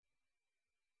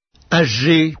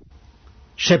Haggai,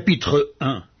 chapitre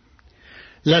 1.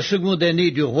 La seconde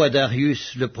année du roi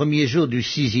Darius, le premier jour du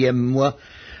 6e mois,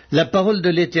 la parole de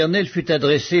l'Éternel fut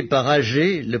adressée par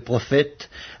Haggai, le prophète,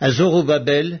 à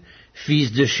Zorobabel,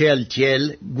 fils de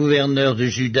Shealtiel, gouverneur de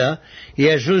Juda,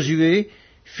 et à Josué,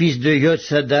 fils de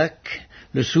Yotsadak,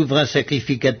 le souverain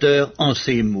sacrificateur, en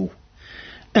ces mots.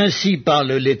 Ainsi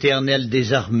parle l'Éternel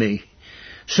des armées.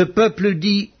 Ce peuple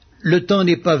dit: le temps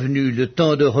n'est pas venu, le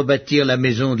temps de rebâtir la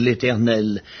maison de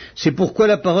l'Éternel. C'est pourquoi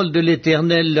la parole de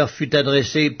l'Éternel leur fut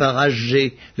adressée par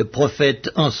Haggai, le prophète,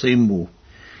 en ces mots.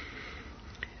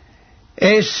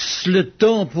 Est-ce le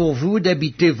temps pour vous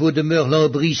d'habiter vos demeures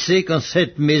lambrissées quand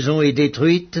cette maison est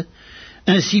détruite?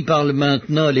 Ainsi parle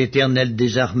maintenant l'Éternel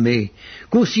des armées.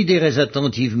 Considérez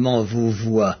attentivement vos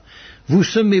voies. Vous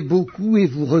semez beaucoup et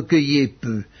vous recueillez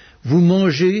peu. Vous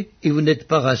mangez et vous n'êtes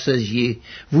pas rassasiés.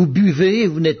 Vous buvez et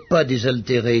vous n'êtes pas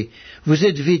désaltérés. Vous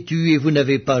êtes vêtus et vous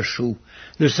n'avez pas chaud.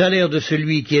 Le salaire de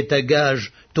celui qui est à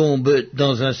gage tombe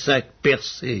dans un sac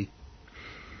percé.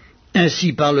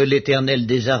 Ainsi parle l'Éternel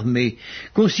des armées.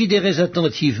 Considérez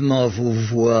attentivement vos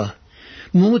voies.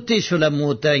 Montez sur la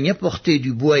montagne, apportez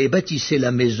du bois et bâtissez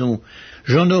la maison.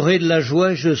 J'en aurai de la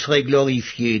joie, je serai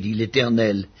glorifié, dit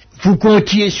l'Éternel. Vous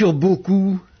comptiez sur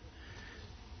beaucoup,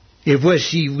 et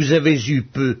voici, vous avez eu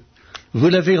peu. Vous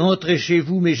l'avez rentré chez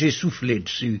vous, mais j'ai soufflé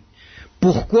dessus.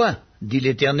 Pourquoi, dit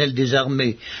l'Éternel des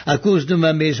armées, à cause de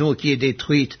ma maison qui est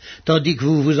détruite, tandis que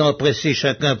vous vous empressez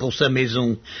chacun pour sa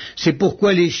maison? C'est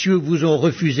pourquoi les cieux vous ont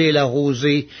refusé la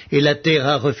rosée, et la terre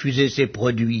a refusé ses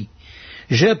produits.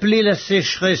 J'ai appelé la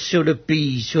sécheresse sur le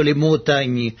pays, sur les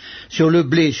montagnes, sur le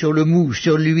blé, sur le mou,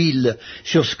 sur l'huile,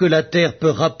 sur ce que la terre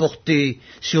peut rapporter,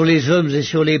 sur les hommes et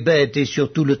sur les bêtes et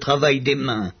sur tout le travail des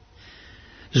mains.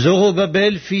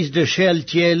 Zorobabel, fils de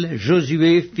Shealtiel,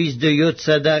 Josué, fils de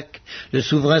Yotsadak, le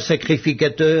souverain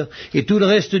sacrificateur, et tout le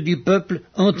reste du peuple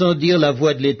entendirent la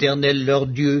voix de l'Éternel leur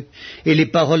Dieu, et les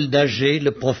paroles d'Haggai,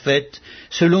 le prophète,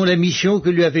 selon la mission que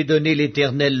lui avait donnée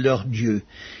l'Éternel leur Dieu.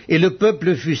 Et le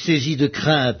peuple fut saisi de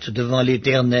crainte devant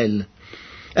l'Éternel.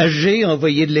 Haggai,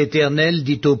 envoyé de l'Éternel,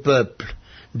 dit au peuple,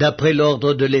 d'après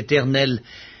l'ordre de l'Éternel: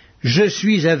 je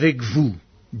suis avec vous,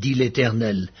 dit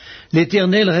l'Éternel.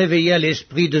 L'Éternel réveilla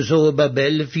l'esprit de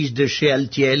Zorobabel, fils de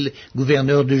Shealtiel,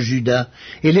 gouverneur de Juda,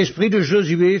 et l'esprit de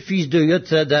Josué, fils de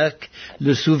Yotsadak,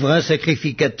 le souverain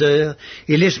sacrificateur,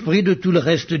 et l'esprit de tout le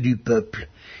reste du peuple.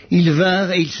 Ils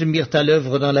vinrent et ils se mirent à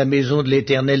l'œuvre dans la maison de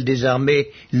l'Éternel des armées,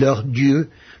 leur Dieu,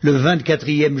 le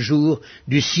 24e jour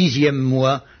du 6e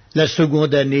mois, la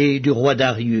seconde année du roi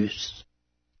Darius.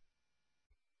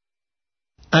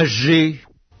 Haggai,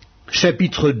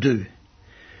 chapitre 2.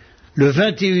 Le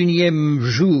 21e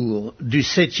jour du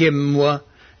 7e mois,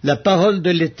 la parole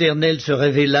de l'Éternel se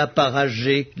révéla par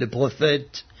Haggai, le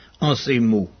prophète, en ces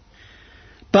mots.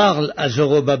 Parle à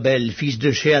Zorobabel, fils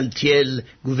de Shealtiel,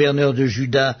 gouverneur de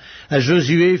Juda, à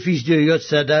Josué, fils de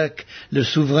Yotsadak, le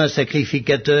souverain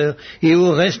sacrificateur, et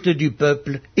au reste du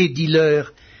peuple, et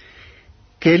dis-leur: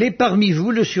 quel est parmi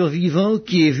vous le survivant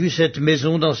qui ait vu cette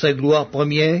maison dans sa gloire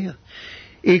première?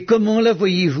 Et comment la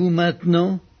voyez-vous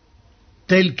maintenant?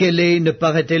 Telle qu'elle est, ne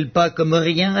paraît-elle pas comme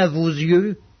rien à vos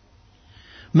yeux?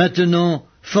 Maintenant,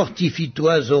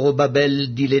 fortifie-toi,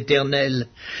 Zorobabel, dit l'Éternel.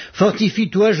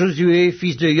 Fortifie-toi, Josué,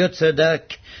 fils de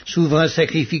Yotsadak, souverain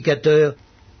sacrificateur.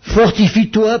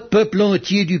 Fortifie-toi, peuple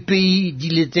entier du pays, dit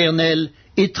l'Éternel,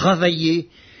 et travaillez,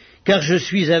 car je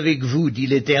suis avec vous, dit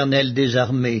l'Éternel des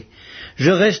armées. Je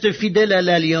reste fidèle à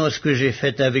l'alliance que j'ai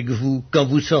faite avec vous quand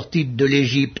vous sortîtes de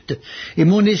l'Égypte, et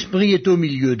mon esprit est au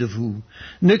milieu de vous.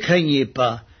 Ne craignez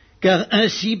pas, car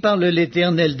ainsi parle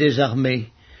l'Éternel des armées.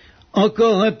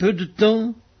 Encore un peu de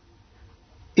temps,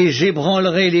 et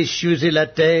j'ébranlerai les cieux et la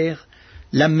terre,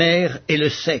 la mer et le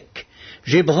sec.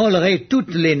 J'ébranlerai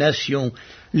toutes les nations.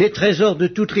 Les trésors de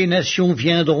toutes les nations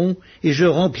viendront, et je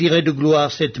remplirai de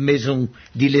gloire cette maison,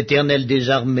 dit l'Éternel des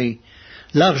armées.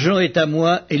 L'argent est à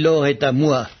moi et l'or est à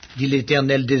moi, dit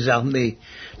l'Éternel des armées.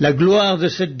 La gloire de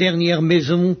cette dernière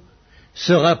maison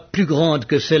sera plus grande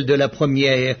que celle de la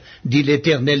première, dit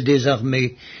l'Éternel des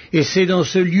armées. Et c'est dans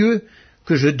ce lieu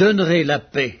que je donnerai la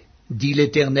paix, dit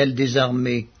l'Éternel des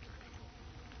armées.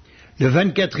 Le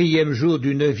 24e jour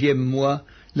du 9e mois,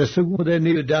 la seconde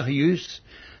année de Darius,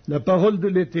 la parole de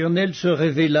l'Éternel se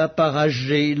révéla par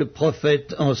Haggai, le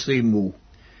prophète, en ces mots.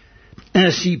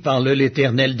 Ainsi parle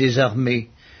l'Éternel des armées.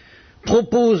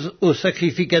 Propose au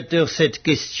sacrificateur cette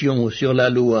question sur la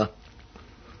loi.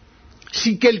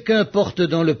 Si quelqu'un porte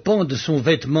dans le pan de son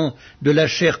vêtement de la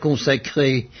chair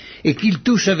consacrée, et qu'il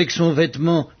touche avec son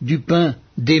vêtement du pain,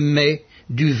 des mets,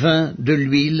 du vin, de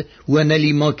l'huile ou un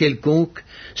aliment quelconque,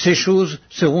 ces choses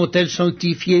seront-elles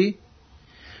sanctifiées?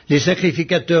 Les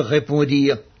sacrificateurs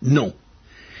répondirent « Non ».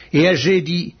 Et Haggai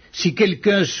dit « Si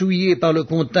quelqu'un souillé par le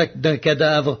contact d'un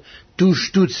cadavre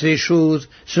touche toutes ces choses,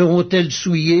 seront-elles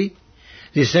souillées ?»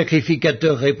 Les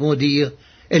sacrificateurs répondirent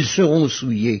 « Elles seront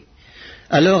souillées ».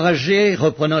 Alors Haggai,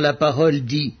 reprenant la parole,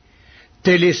 dit «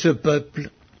 Tel est ce peuple,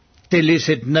 telle est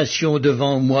cette nation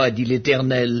devant moi, dit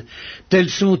l'Éternel, telles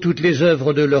sont toutes les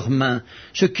œuvres de leurs mains,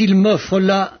 ce qu'ils m'offrent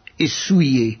là est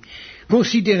souillé.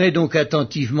 Considérez donc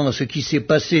attentivement ce qui s'est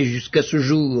passé jusqu'à ce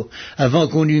jour, avant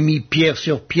qu'on eût mis pierre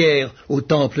sur pierre au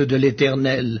temple de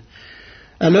l'Éternel.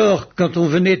 Alors, quand on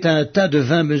venait à un tas de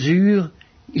 20 mesures,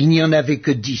 il n'y en avait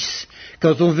que 10.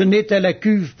 Quand on venait à la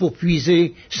cuve pour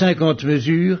puiser 50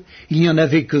 mesures, il n'y en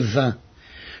avait que 20.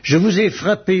 Je vous ai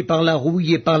frappé par la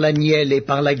rouille et par la nielle et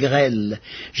par la grêle.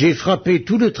 J'ai frappé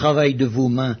tout le travail de vos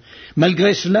mains.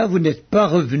 Malgré cela, vous n'êtes pas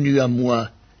revenus à moi,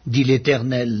 dit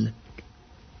l'Éternel.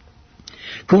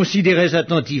 Considérez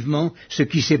attentivement ce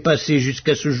qui s'est passé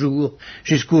jusqu'à ce jour,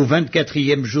 jusqu'au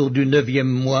 24e jour du 9e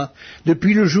mois,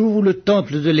 depuis le jour où le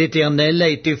temple de l'Éternel a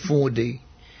été fondé.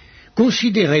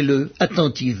 Considérez-le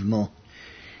attentivement.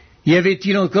 Y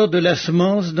avait-il encore de la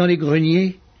semence dans les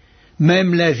greniers?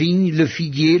 Même la vigne, le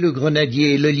figuier, le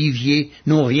grenadier et l'olivier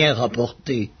n'ont rien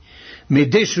rapporté. Mais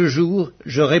dès ce jour,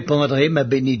 je répandrai ma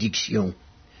bénédiction.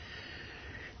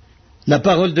 La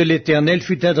parole de l'Éternel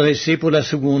fut adressée pour la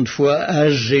seconde fois à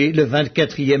Haggai le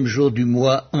 24e jour du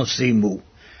mois en ces mots.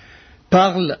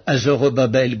 Parle à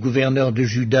Zorobabel, gouverneur de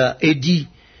Juda, et dis,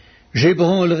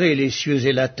 j'ébranlerai les cieux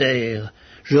et la terre,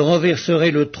 je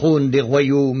renverserai le trône des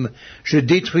royaumes, je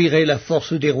détruirai la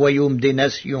force des royaumes des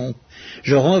nations,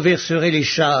 je renverserai les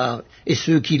chars et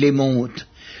ceux qui les montent.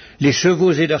 Les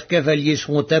chevaux et leurs cavaliers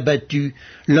seront abattus,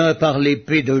 l'un par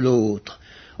l'épée de l'autre.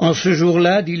 En ce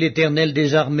jour-là, dit l'Éternel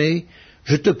des armées,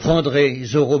 je te prendrai,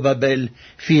 Zorobabel,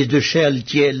 fils de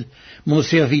Shealtiel, mon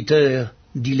serviteur,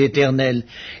 dit l'Éternel,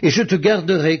 et je te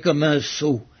garderai comme un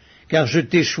sceau, car je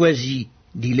t'ai choisi,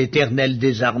 dit l'Éternel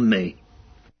des armées.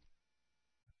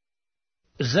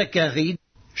 Zacharie,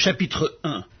 chapitre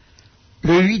 1.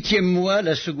 Le 8e mois,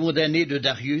 la seconde année de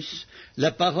Darius,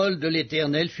 la parole de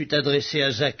l'Éternel fut adressée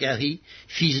à Zacharie,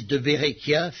 fils de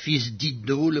Béréchia, fils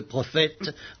d'Iddo, le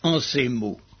prophète, en ces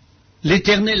mots.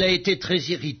 L'Éternel a été très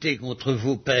irrité contre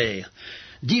vos pères.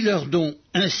 Dis-leur donc,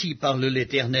 ainsi parle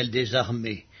l'Éternel des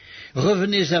armées.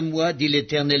 Revenez à moi, dit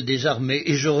l'Éternel des armées,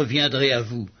 et je reviendrai à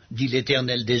vous, dit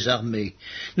l'Éternel des armées.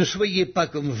 Ne soyez pas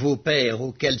comme vos pères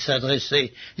auxquels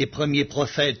s'adressaient les premiers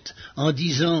prophètes, en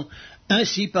disant «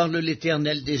 Ainsi parle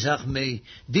l'Éternel des armées,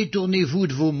 détournez-vous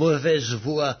de vos mauvaises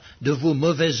voies, de vos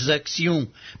mauvaises actions. »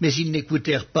 Mais ils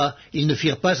n'écoutèrent pas, ils ne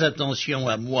firent pas attention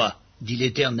à moi, dit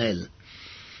l'Éternel.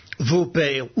 Vos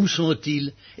pères, où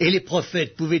sont-ils? Et les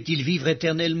prophètes, pouvaient-ils vivre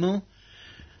éternellement?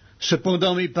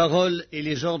 Cependant mes paroles et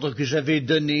les ordres que j'avais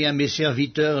donnés à mes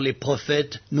serviteurs, les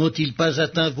prophètes, n'ont-ils pas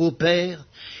atteint vos pères?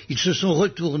 Ils se sont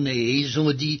retournés et ils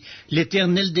ont dit,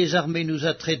 l'Éternel des armées nous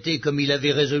a traités comme il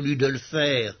avait résolu de le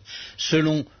faire,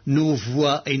 selon nos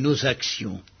voies et nos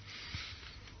actions.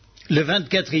 Le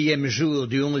 24e jour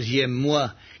du 11e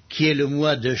mois, qui est le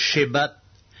mois de Shebat,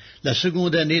 la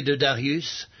seconde année de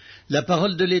Darius, la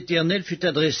parole de l'Éternel fut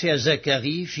adressée à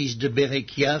Zacharie, fils de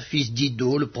Béréchia, fils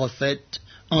d'Iddo, le prophète,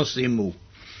 en ces mots.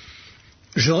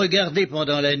 Je regardai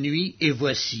pendant la nuit, et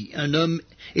voici, un homme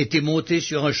était monté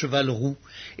sur un cheval roux,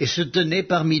 et se tenait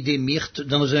parmi des myrtes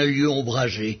dans un lieu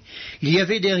ombragé. Il y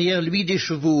avait derrière lui des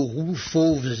chevaux roux,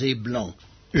 fauves et blancs.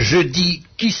 Je dis,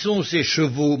 qui sont ces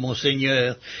chevaux, mon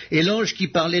Seigneur? Et l'ange qui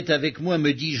parlait avec moi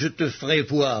me dit, je te ferai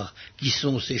voir qui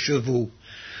sont ces chevaux.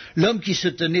 L'homme qui se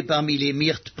tenait parmi les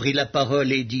myrtes prit la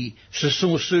parole et dit, ce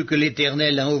sont ceux que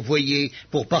l'Éternel a envoyés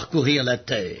pour parcourir la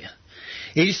terre.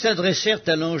 Et ils s'adressèrent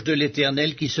à l'ange de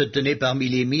l'Éternel qui se tenait parmi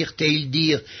les myrtes, et ils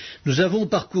dirent, nous avons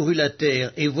parcouru la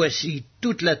terre, et voici,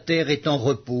 toute la terre est en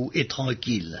repos et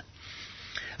tranquille.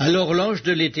 Alors l'ange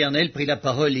de l'Éternel prit la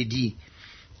parole et dit,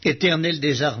 Éternel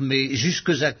des armées, jusque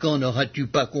à quand n'auras-tu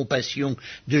pas compassion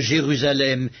de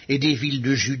Jérusalem et des villes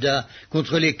de Juda,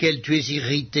 contre lesquelles tu es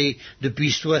irrité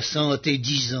depuis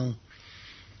 70 ans?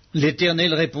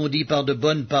 L'Éternel répondit par de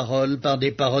bonnes paroles, par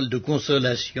des paroles de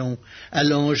consolation, à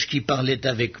l'ange qui parlait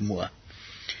avec moi.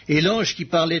 Et l'ange qui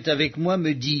parlait avec moi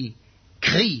me dit,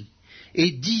 crie et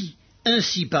dis,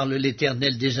 ainsi parle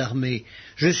l'Éternel des armées,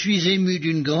 je suis ému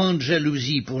d'une grande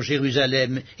jalousie pour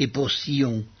Jérusalem et pour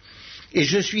Sion. Et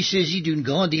je suis saisi d'une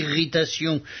grande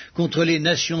irritation contre les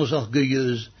nations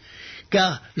orgueilleuses,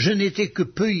 car je n'étais que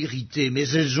peu irrité, mais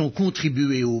elles ont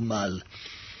contribué au mal.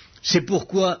 C'est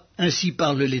pourquoi, ainsi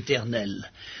parle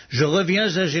l'Éternel, je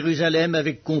reviens à Jérusalem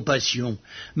avec compassion,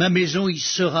 ma maison y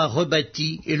sera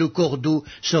rebâtie et le cordeau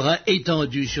sera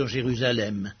étendu sur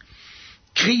Jérusalem.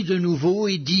 Crie de nouveau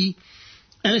et dis,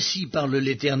 ainsi parle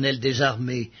l'Éternel des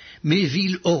armées, mes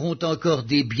villes auront encore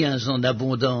des biens en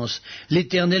abondance,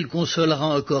 l'Éternel consolera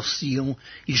encore Sion,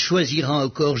 il choisira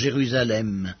encore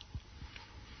Jérusalem.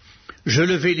 Je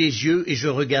levai les yeux et je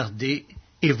regardai,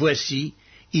 et voici,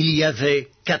 il y avait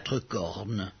 4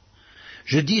 cornes.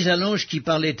 Je dis à l'ange qui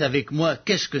parlait avec moi,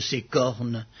 qu'est-ce que ces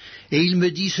cornes? Et il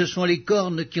me dit, ce sont les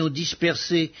cornes qui ont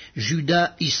dispersé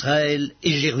Juda, Israël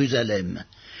et Jérusalem.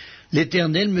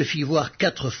 L'Éternel me fit voir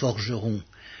 4 forgerons.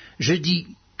 Je dis,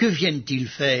 que viennent-ils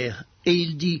faire? Et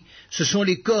il dit, ce sont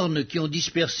les cornes qui ont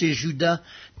dispersé Juda,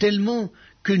 tellement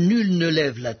que nul ne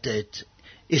lève la tête.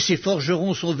 Et ces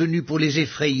forgerons sont venus pour les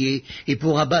effrayer et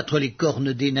pour abattre les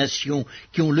cornes des nations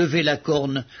qui ont levé la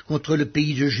corne contre le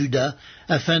pays de Juda,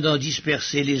 afin d'en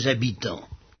disperser les habitants.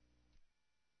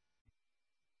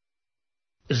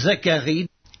 Zacharie,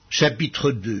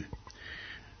 chapitre 2.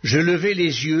 Je levai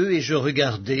les yeux et je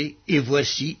regardai, et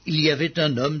voici, il y avait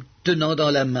un homme tenant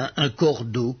dans la main un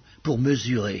cordeau pour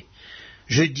mesurer.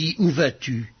 Je dis, où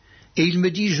vas-tu? Et il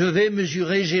me dit, je vais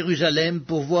mesurer Jérusalem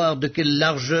pour voir de quelle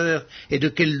largeur et de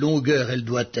quelle longueur elle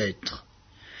doit être.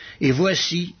 Et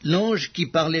voici, l'ange qui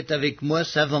parlait avec moi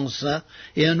s'avança,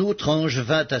 et un autre ange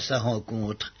vint à sa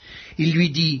rencontre. Il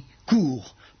lui dit,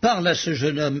 cours, parle à ce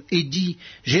jeune homme, et dis,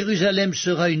 Jérusalem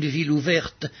sera une ville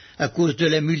ouverte à cause de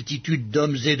la multitude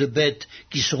d'hommes et de bêtes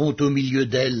qui seront au milieu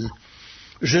d'elle.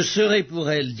 Je serai pour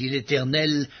elle, dit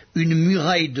l'Éternel, une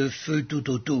muraille de feu tout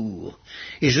autour,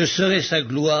 et je serai sa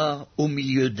gloire au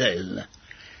milieu d'elle.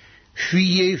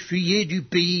 Fuyez, fuyez du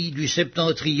pays du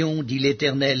septentrion, dit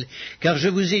l'Éternel, car je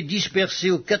vous ai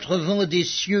dispersés aux 4 vents des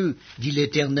cieux, dit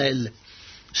l'Éternel.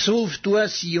 Sauve-toi,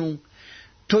 Sion,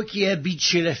 toi qui habites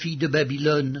chez la fille de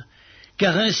Babylone,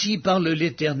 car ainsi parle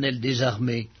l'Éternel des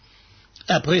armées.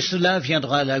 Après cela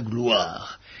viendra la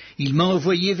gloire. Il m'a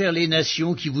envoyé vers les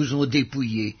nations qui vous ont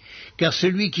dépouillés, car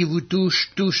celui qui vous touche,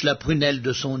 touche la prunelle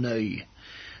de son œil.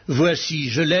 Voici,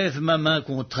 je lève ma main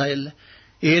contre elles,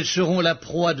 et elles seront la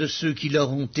proie de ceux qui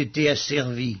leur ont été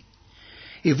asservis.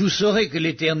 Et vous saurez que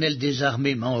l'Éternel des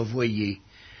armées m'a envoyé.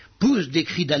 Pousse des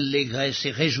cris d'allégresse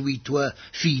et réjouis-toi,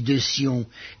 fille de Sion,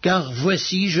 car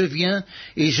voici, je viens,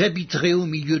 et j'habiterai au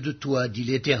milieu de toi, dit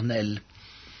l'Éternel.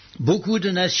 Beaucoup de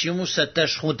nations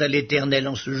s'attacheront à l'Éternel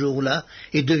en ce jour-là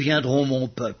et deviendront mon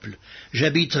peuple.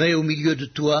 J'habiterai au milieu de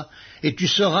toi, et tu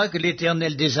sauras que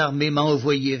l'Éternel des armées m'a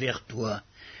envoyé vers toi.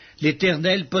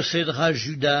 L'Éternel possédera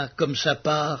Juda comme sa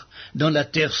part dans la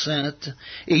terre sainte,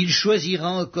 et il choisira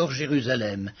encore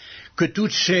Jérusalem. Que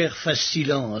toute chair fasse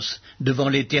silence devant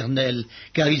l'Éternel,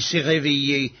 car il s'est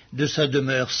réveillé de sa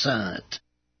demeure sainte.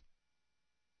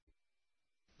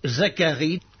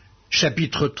 Zacharie,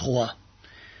 chapitre 3.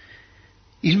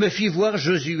 Il me fit voir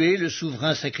Josué, le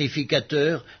souverain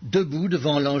sacrificateur, debout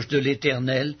devant l'ange de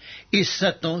l'Éternel, et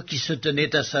Satan qui se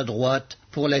tenait à sa droite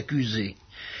pour l'accuser.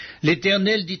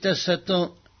 L'Éternel dit à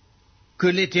Satan, « Que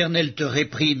l'Éternel te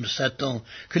réprime, Satan,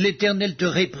 que l'Éternel te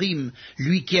réprime,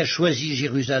 lui qui a choisi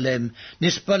Jérusalem.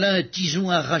 N'est-ce pas là un tison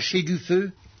arraché du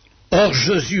feu ?» Or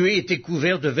Josué était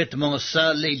couvert de vêtements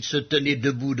sales et il se tenait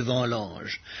debout devant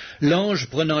l'ange. L'ange,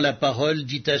 prenant la parole,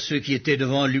 dit à ceux qui étaient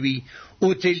devant lui, «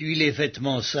 ôtez-lui les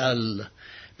vêtements sales. »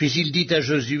 Puis il dit à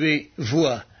Josué, «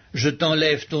 Vois, je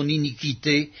t'enlève ton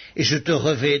iniquité et je te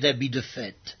revêts d'habits de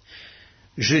fête. »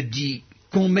 Je dis,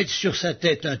 qu'on mette sur sa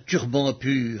tête un turban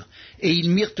pur. Et ils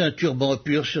mirent un turban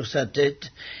pur sur sa tête,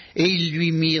 et ils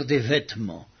lui mirent des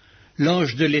vêtements.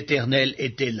 L'ange de l'Éternel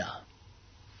était là.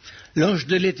 L'ange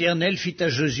de l'Éternel fit à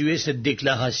Josué cette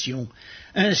déclaration.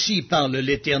 « Ainsi parle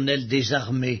l'Éternel des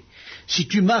armées. Si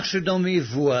tu marches dans mes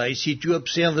voies et si tu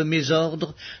observes mes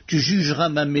ordres, tu jugeras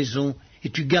ma maison et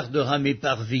tu garderas mes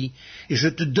parvis, et je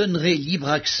te donnerai libre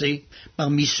accès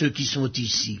parmi ceux qui sont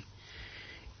ici. »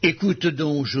 Écoute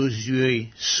donc, Josué,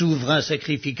 souverain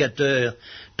sacrificateur,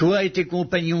 toi et tes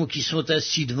compagnons qui sont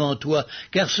assis devant toi,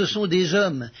 car ce sont des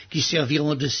hommes qui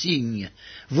serviront de signe.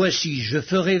 Voici, je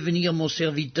ferai venir mon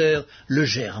serviteur, le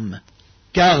germe.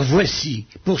 Car voici,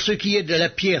 pour ce qui est de la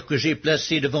pierre que j'ai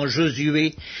placée devant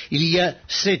Josué, il y a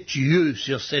 7 yeux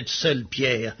sur cette seule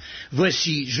pierre.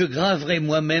 Voici, je graverai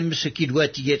moi-même ce qui doit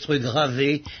y être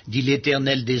gravé, dit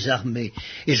l'Éternel des armées,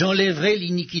 et j'enlèverai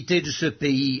l'iniquité de ce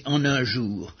pays en un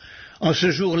jour. En ce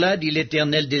jour-là, dit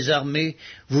l'Éternel des armées,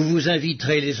 vous vous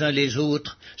inviterez les uns les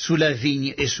autres sous la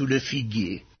vigne et sous le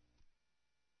figuier.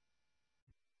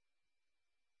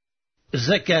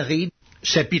 Zacharie,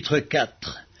 chapitre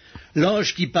 4.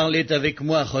 L'ange qui parlait avec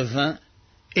moi revint,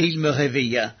 Et il me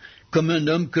réveilla, comme un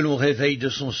homme que l'on réveille de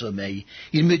son sommeil.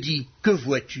 Il me dit, « Que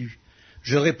vois-tu »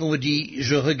 Je répondis, «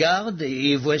 Je regarde,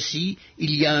 et voici,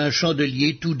 il y a un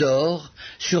chandelier tout d'or,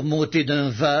 surmonté d'un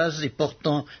vase et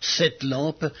portant 7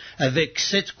 lampes, avec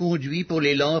 7 conduits pour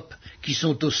les lampes qui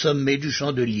sont au sommet du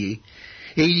chandelier.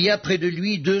 Et il y a près de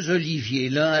lui 2 oliviers,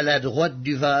 l'un à la droite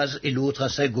du vase et l'autre à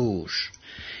sa gauche.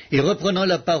 Et reprenant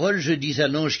la parole, je dis à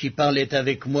l'ange qui parlait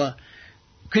avec moi,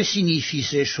 « Que signifient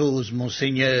ces choses, mon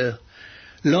Seigneur ?»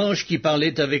 L'ange qui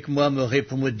parlait avec moi me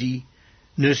répondit,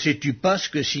 « Ne sais-tu pas ce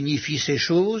que signifient ces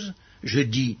choses ?» Je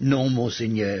dis, « Non, mon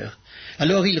Seigneur. »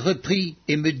 Alors il reprit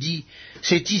et me dit, «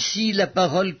 C'est ici la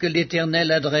parole que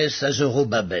l'Éternel adresse à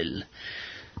Zorobabel.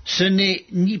 Ce n'est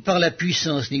ni par la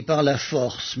puissance ni par la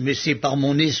force, mais c'est par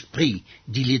mon esprit,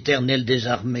 dit l'Éternel des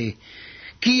armées.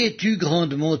 Qui es-tu,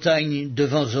 grande montagne,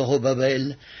 devant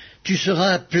Zorobabel? Tu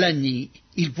seras aplani,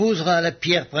 il posera la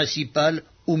pierre principale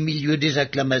au milieu des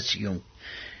acclamations.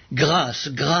 Grâce,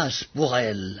 grâce pour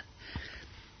elle. »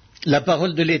 La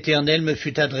parole de l'Éternel me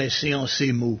fut adressée en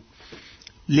ces mots.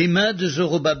 Les mains de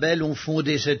Zorobabel ont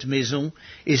fondé cette maison,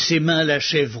 et ses mains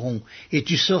l'achèveront, et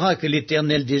tu sauras que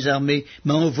l'Éternel des armées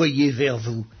m'a envoyé vers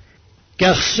vous.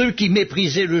 Car ceux qui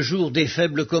méprisaient le jour des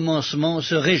faibles commencements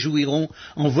se réjouiront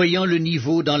en voyant le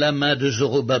niveau dans la main de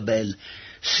Zorobabel.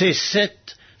 Ces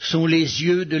 7 sont les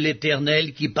yeux de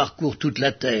l'Éternel qui parcourent toute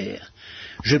la terre.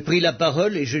 Je pris la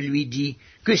parole et je lui dis,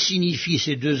 « Que signifient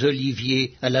ces 2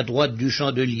 oliviers à la droite du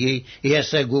chandelier et à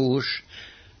sa gauche ?»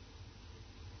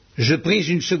 Je pris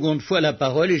une seconde fois la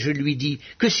parole et je lui dis,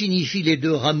 « Que signifient les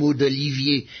 2 rameaux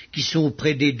d'olivier qui sont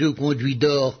près des 2 conduits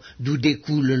d'or d'où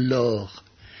découle l'or ?»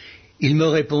 Il me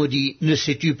répondit, « Ne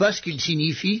sais-tu pas ce qu'ils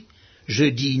signifient ?» Je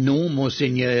dis, « Non, mon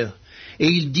Seigneur. » Et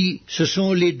il dit, « Ce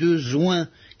sont les 2 oins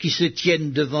qui se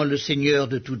tiennent devant le Seigneur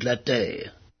de toute la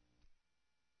terre. »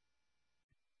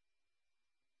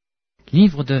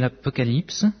 Livre de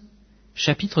l'Apocalypse,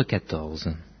 chapitre 14.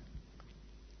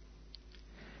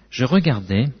 Je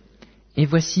regardais, et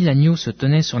voici l'agneau se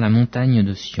tenait sur la montagne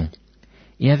de Sion,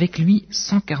 et avec lui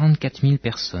 144 000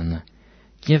 personnes,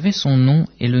 qui avaient son nom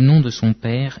et le nom de son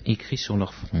Père écrit sur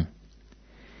leur front.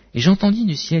 Et j'entendis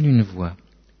du ciel une voix,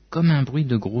 comme un bruit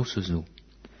de grosses eaux,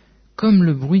 comme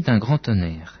le bruit d'un grand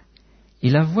tonnerre, et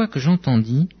la voix que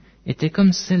j'entendis était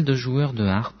comme celle de joueurs de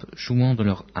harpe jouant de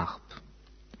leur harpe.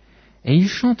 Et ils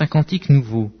chantent un cantique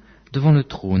nouveau devant le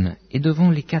trône et devant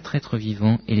les 4 êtres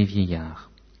vivants et les vieillards.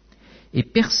 Et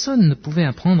personne ne pouvait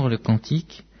apprendre le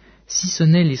cantique, si ce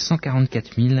n'est les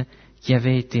 144 000 qui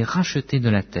avaient été rachetés de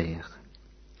la terre.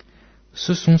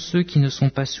 Ce sont ceux qui ne sont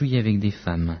pas souillés avec des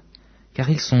femmes, car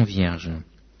ils sont vierges.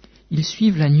 Ils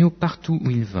suivent l'agneau partout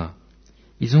où il va.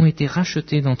 Ils ont été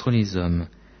rachetés d'entre les hommes,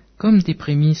 comme des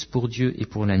prémices pour Dieu et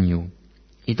pour l'agneau.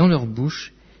 Et dans leur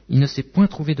bouche, il ne s'est point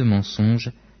trouvé de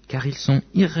mensonge, car ils sont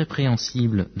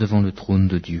irrépréhensibles devant le trône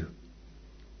de Dieu.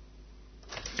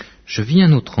 Je vis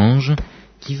un autre ange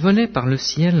qui volait par le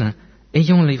ciel,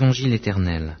 ayant l'évangile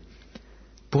éternel,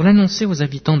 pour l'annoncer aux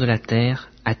habitants de la terre,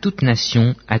 à toute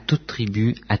nation, à toute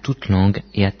tribu, à toute langue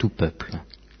et à tout peuple.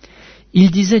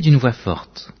 Il disait d'une voix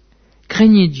forte, «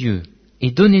 Craignez Dieu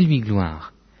et donnez-lui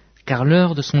gloire, car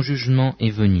l'heure de son jugement est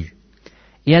venue,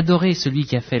 et adorez celui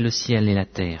qui a fait le ciel et la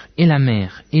terre, et la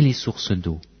mer et les sources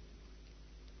d'eau. »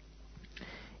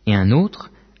 Et un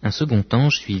autre, un second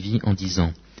ange, suivit en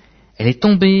disant, « Elle est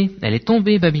tombée,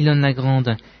 Babylone la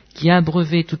grande, qui a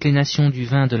abreuvé toutes les nations du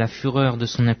vin de la fureur de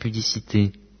son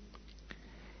impudicité. »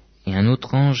 Et un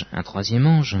autre ange, un troisième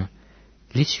ange,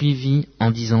 les suivit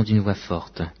en disant d'une voix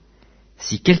forte, «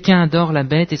 Si quelqu'un adore la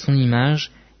bête et son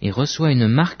image, et reçoit une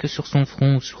marque sur son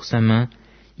front ou sur sa main,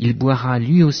 il boira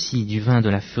lui aussi du vin de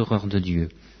la fureur de Dieu,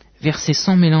 versé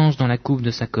sans mélange dans la coupe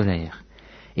de sa colère.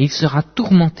 Et il sera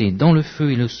tourmenté dans le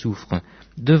feu et le soufre,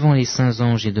 devant les saints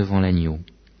anges et devant l'agneau.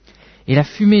 Et la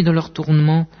fumée de leur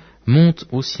tournement monte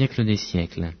au siècle des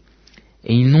siècles.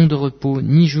 Et ils n'ont de repos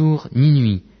ni jour ni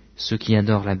nuit, ceux qui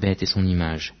adorent la bête et son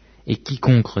image, et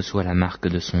quiconque reçoit la marque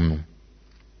de son nom.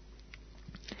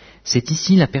 C'est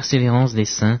ici la persévérance des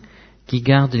saints qui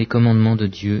gardent les commandements de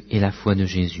Dieu et la foi de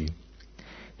Jésus.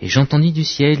 Et j'entendis du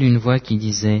ciel une voix qui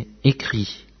disait, «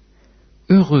 Écris,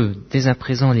 heureux dès à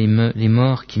présent les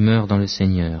morts qui meurent dans le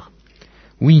Seigneur.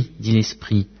 Oui, dit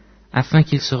l'Esprit, afin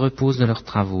qu'ils se reposent de leurs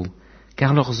travaux,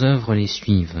 car leurs œuvres les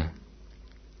suivent. »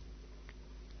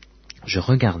 Je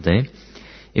regardais,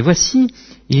 et voici,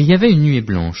 il y avait une nuée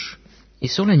blanche, et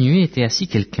sur la nuée était assis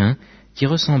quelqu'un qui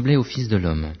ressemblait au Fils de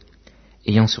l'homme,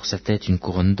 ayant sur sa tête une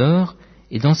couronne d'or,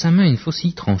 et dans sa main une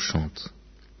faucille tranchante.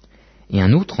 Et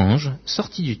un autre ange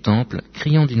sortit du temple,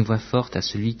 criant d'une voix forte à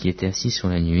celui qui était assis sur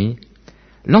la nuée,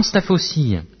 « Lance ta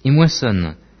faucille et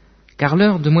moissonne, car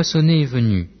l'heure de moissonner est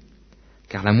venue,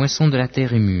 car la moisson de la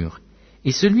terre est mûre.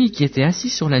 Et celui qui était assis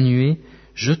sur la nuée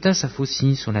jeta sa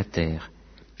faucille sur la terre,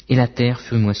 et la terre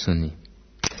fut moissonnée.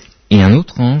 Et un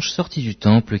autre ange sortit du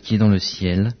temple qui est dans le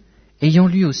ciel, ayant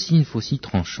lui aussi une faucille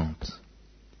tranchante.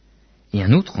 Et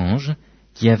un autre ange,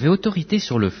 qui avait autorité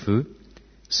sur le feu,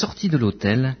 sortit de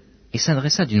l'autel et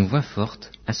s'adressa d'une voix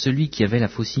forte à celui qui avait la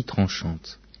faucille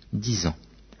tranchante, disant :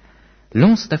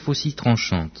 Lance ta faucille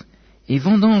tranchante, et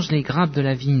vendange les grappes de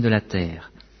la vigne de la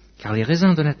terre, car les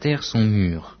raisins de la terre sont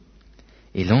mûrs.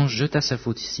 Et l'ange jeta sa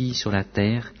faucille sur la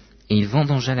terre, et il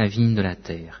vendangea la vigne de la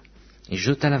terre, et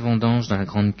jeta la vendange dans la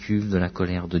grande cuve de la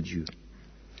colère de Dieu.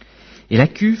 Et la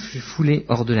cuve fut foulée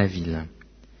hors de la ville,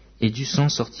 et du sang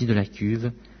sortit de la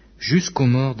cuve jusqu'aux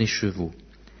morts des chevaux,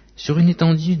 sur une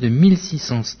étendue de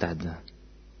 1600 stades.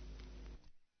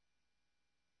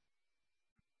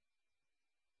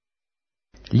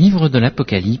 Livre de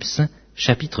l'Apocalypse,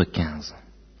 chapitre 15.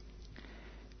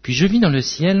 Puis je vis dans le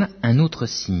ciel un autre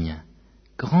signe,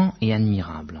 grand et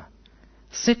admirable.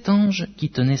 7 anges qui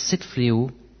tenaient 7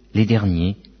 fléaux, les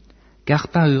derniers, car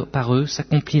par eux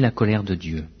s'accomplit la colère de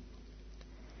Dieu.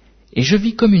 Et je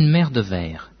vis comme une mer de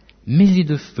verre, mêlée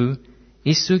de feu,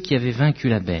 et ceux qui avaient vaincu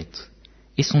la bête,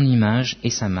 et son image et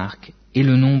sa marque, et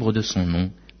le nombre de son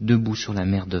nom, debout sur la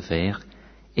mer de verre,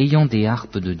 ayant des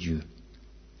harpes de Dieu.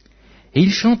 Et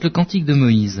ils chantent le cantique de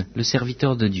Moïse, le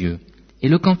serviteur de Dieu, et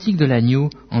le cantique de l'agneau,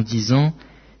 en disant :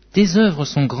 Tes œuvres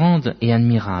sont grandes et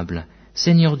admirables,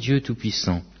 Seigneur Dieu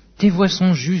Tout-Puissant. Tes voies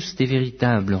sont justes et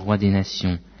véritables, Roi des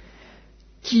nations.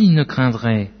 Qui ne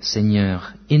craindrait,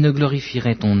 Seigneur, et ne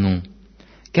glorifierait ton nom ?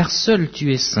 Car seul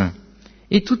tu es saint,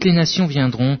 et toutes les nations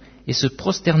viendront et se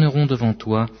prosterneront devant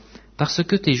toi, parce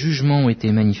que tes jugements ont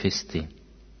été manifestés.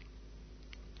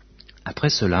 Après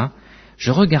cela,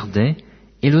 je regardais,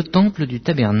 et le temple du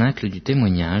tabernacle du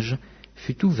témoignage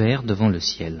fut ouvert devant le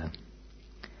ciel.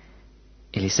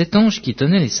 Et les 7 anges qui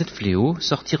tenaient les 7 fléaux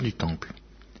sortirent du temple,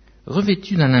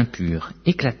 revêtus d'un lin pur,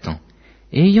 éclatant,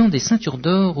 et ayant des ceintures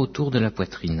d'or autour de la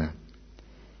poitrine.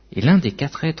 Et l'un des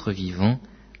 4 êtres vivants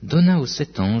donna aux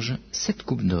 7 anges 7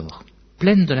 coupes d'or,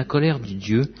 pleines de la colère du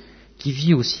Dieu qui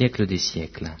vit au siècle des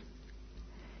siècles.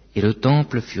 Et le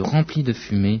temple fut rempli de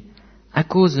fumée à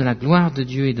cause de la gloire de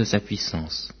Dieu et de sa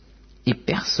puissance. Et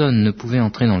personne ne pouvait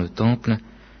entrer dans le temple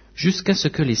jusqu'à ce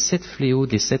que les 7 fléaux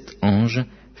des 7 anges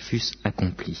fussent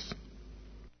accomplis.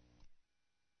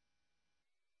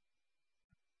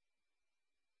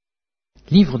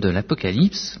 Livre de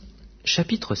l'Apocalypse,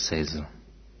 chapitre 16.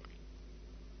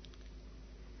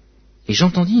 Et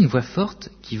j'entendis une voix forte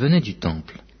qui venait du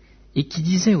temple, et qui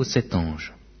disait aux 7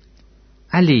 anges :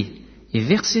 Allez, et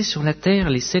versez sur la terre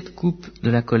les 7 coupes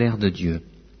de la colère de Dieu.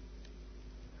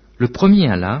 Le premier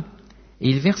alla, et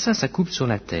il versa sa coupe sur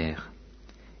la terre,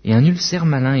 et un ulcère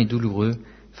malin et douloureux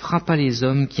frappa les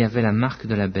hommes qui avaient la marque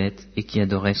de la bête et qui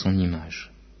adoraient son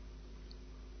image.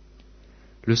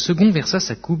 Le second versa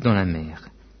sa coupe dans la mer,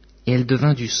 et elle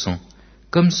devint du sang,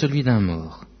 comme celui d'un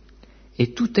mort,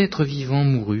 et tout être vivant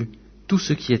mourut, tout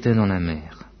ce qui était dans la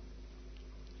mer.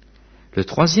 Le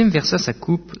troisième versa sa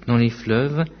coupe dans les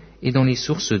fleuves et dans les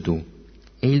sources d'eau,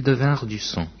 et ils devinrent du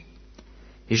sang.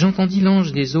 Et j'entendis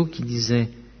l'ange des eaux qui disait :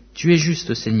 Tu es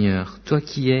juste, Seigneur, toi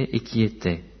qui es et qui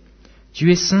étais.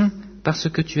 Tu es saint parce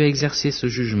que tu as exercé ce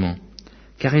jugement,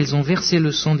 car ils ont versé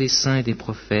le sang des saints et des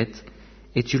prophètes,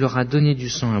 et tu leur as donné du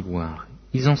sang à boire.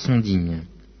 Ils en sont dignes.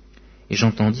 Et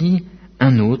j'entendis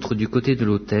un autre du côté de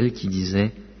l'autel qui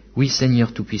disait : Oui,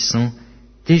 Seigneur Tout-Puissant,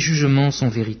 tes jugements sont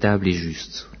véritables et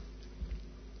justes.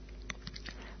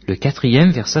 Le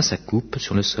quatrième versa sa coupe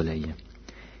sur le soleil,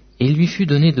 et il lui fut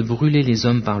donné de brûler les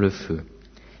hommes par le feu.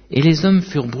 Et les hommes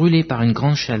furent brûlés par une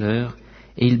grande chaleur,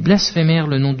 et ils blasphémèrent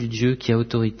le nom du Dieu qui a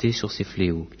autorité sur ces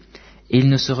fléaux, et ils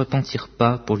ne se repentirent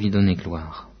pas pour lui donner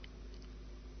gloire.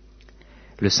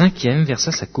 Le cinquième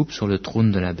versa sa coupe sur le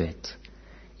trône de la bête,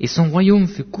 et son royaume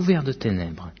fut couvert de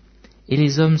ténèbres, et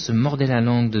les hommes se mordaient la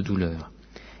langue de douleur,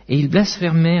 et ils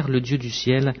blasphémèrent le Dieu du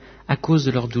ciel à cause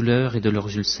de leurs douleurs et de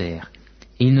leurs ulcères,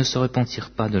 et ils ne se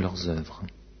repentirent pas de leurs œuvres.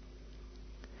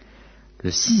 Le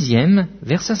sixième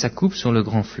versa sa coupe sur le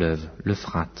grand fleuve,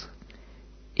 l'Euphrate,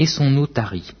 et son eau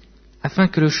tarit, afin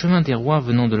que le chemin des rois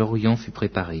venant de l'Orient fût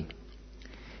préparé.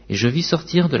 Et je vis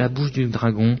sortir de la bouche du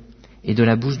dragon, et de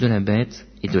la bouche de la bête,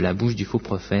 et de la bouche du faux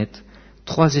prophète,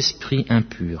 3 esprits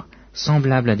impurs,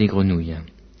 semblables à des grenouilles.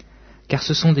 Car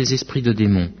ce sont des esprits de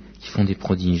démons qui font des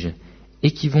prodiges,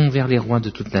 et qui vont vers les rois de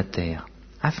toute la terre,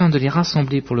 afin de les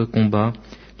rassembler pour le combat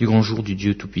du grand jour du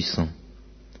Dieu Tout-Puissant.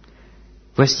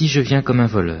 Voici, je viens comme un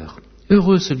voleur.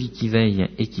 Heureux celui qui veille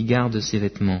et qui garde ses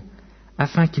vêtements,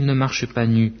 afin qu'il ne marche pas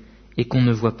nu et qu'on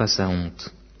ne voie pas sa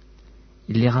honte.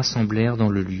 ils les rassemblèrent dans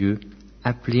le lieu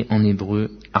appelé en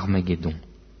hébreu Armageddon.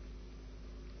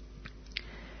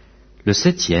 Le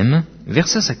 7e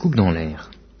versa sa coupe dans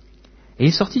l'air, et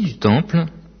il sortit du temple,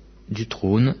 du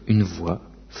trône, une voix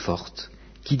forte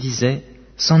qui disait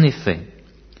 « C'en est fait !»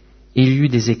 Et il y eut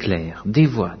des éclairs, des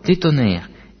voix, des tonnerres,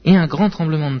 et un grand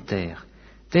tremblement de terre,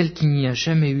 tel qu'il n'y a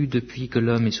jamais eu depuis que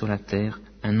l'homme est sur la terre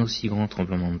un aussi grand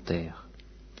tremblement de terre.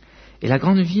 Et la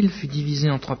grande ville fut divisée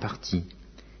en 3 parties,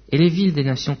 et les villes des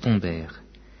nations tombèrent.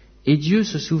 Et Dieu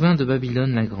se souvint de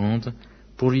Babylone la grande,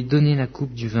 pour lui donner la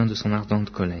coupe du vin de son ardente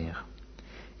colère.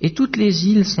 Et toutes les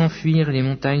îles s'enfuirent, et les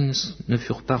montagnes ne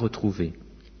furent pas retrouvées.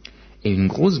 Et une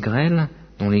grosse grêle,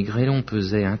 dont les grêlons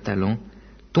pesaient 1 talent,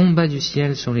 tomba du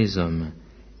ciel sur les hommes.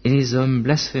 Et les hommes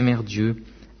blasphémèrent Dieu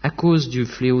à cause du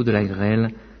fléau de la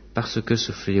grêle, parce que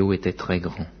ce fléau était très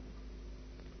grand.